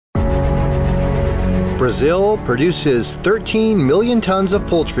Brazil produces 13 million tons of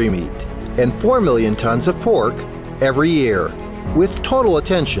poultry meat and 4 million tons of pork every year, with total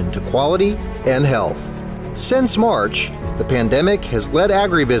attention to quality and health. Since March, the pandemic has led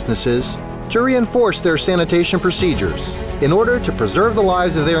agribusinesses to reinforce their sanitation procedures in order to preserve the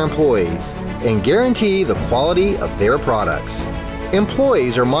lives of their employees and guarantee the quality of their products.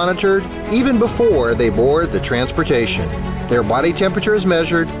 Employees are monitored even before they board the transportation. Their body temperature is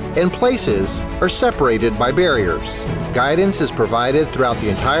measured and places are separated by barriers. Guidance is provided throughout the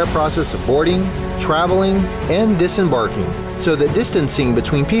entire process of boarding, traveling, and disembarking, so that distancing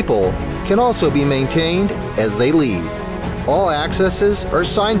between people can also be maintained as they leave. All accesses are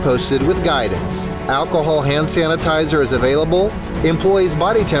signposted with guidance. Alcohol hand sanitizer is available, employees'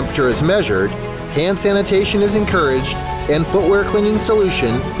 body temperature is measured, hand sanitation is encouraged, and footwear cleaning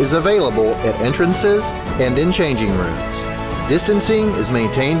solution is available at entrances and in changing rooms. Distancing is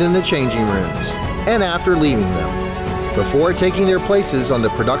maintained in the changing rooms and after leaving them. Before taking their places on the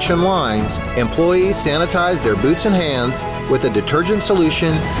production lines, employees sanitize their boots and hands with a detergent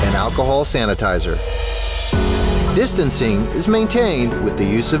solution and alcohol sanitizer. Distancing is maintained with the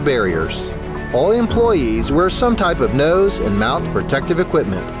use of barriers. All employees wear some type of nose and mouth protective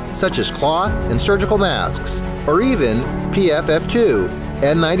equipment, such as cloth and surgical masks, or even PFF2,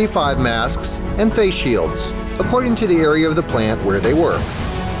 N95 masks, and face shields, according to the area of the plant where they work.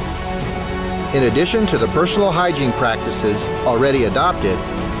 In addition to the personal hygiene practices already adopted,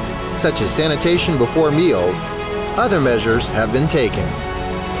 such as sanitation before meals, other measures have been taken.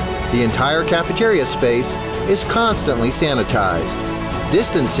 The entire cafeteria space is constantly sanitized.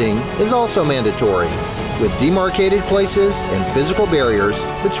 Distancing is also mandatory, with demarcated places and physical barriers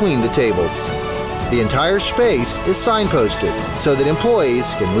between the tables. The entire space is signposted so that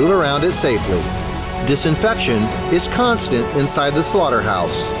employees can move around it safely. Disinfection is constant inside the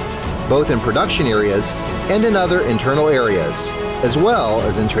slaughterhouse, both in production areas and in other internal areas, as well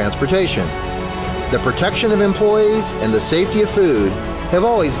as in transportation. The protection of employees and the safety of food have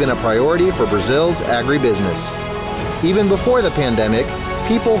always been a priority for Brazil's agribusiness. Even before the pandemic,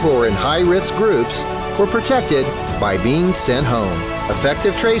 people who were in high-risk groups were protected by being sent home.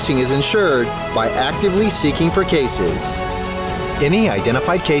 Effective tracing is ensured by actively seeking for cases. Any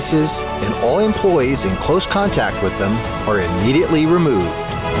identified cases and all employees in close contact with them are immediately removed.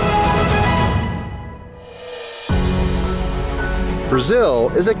 Brazil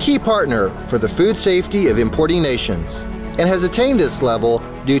is a key partner for the food safety of importing nations and has attained this level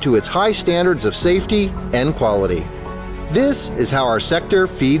due to its high standards of safety and quality. This is how our sector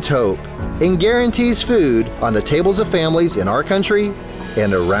feeds hope and guarantees food on the tables of families in our country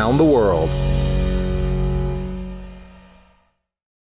and around the world.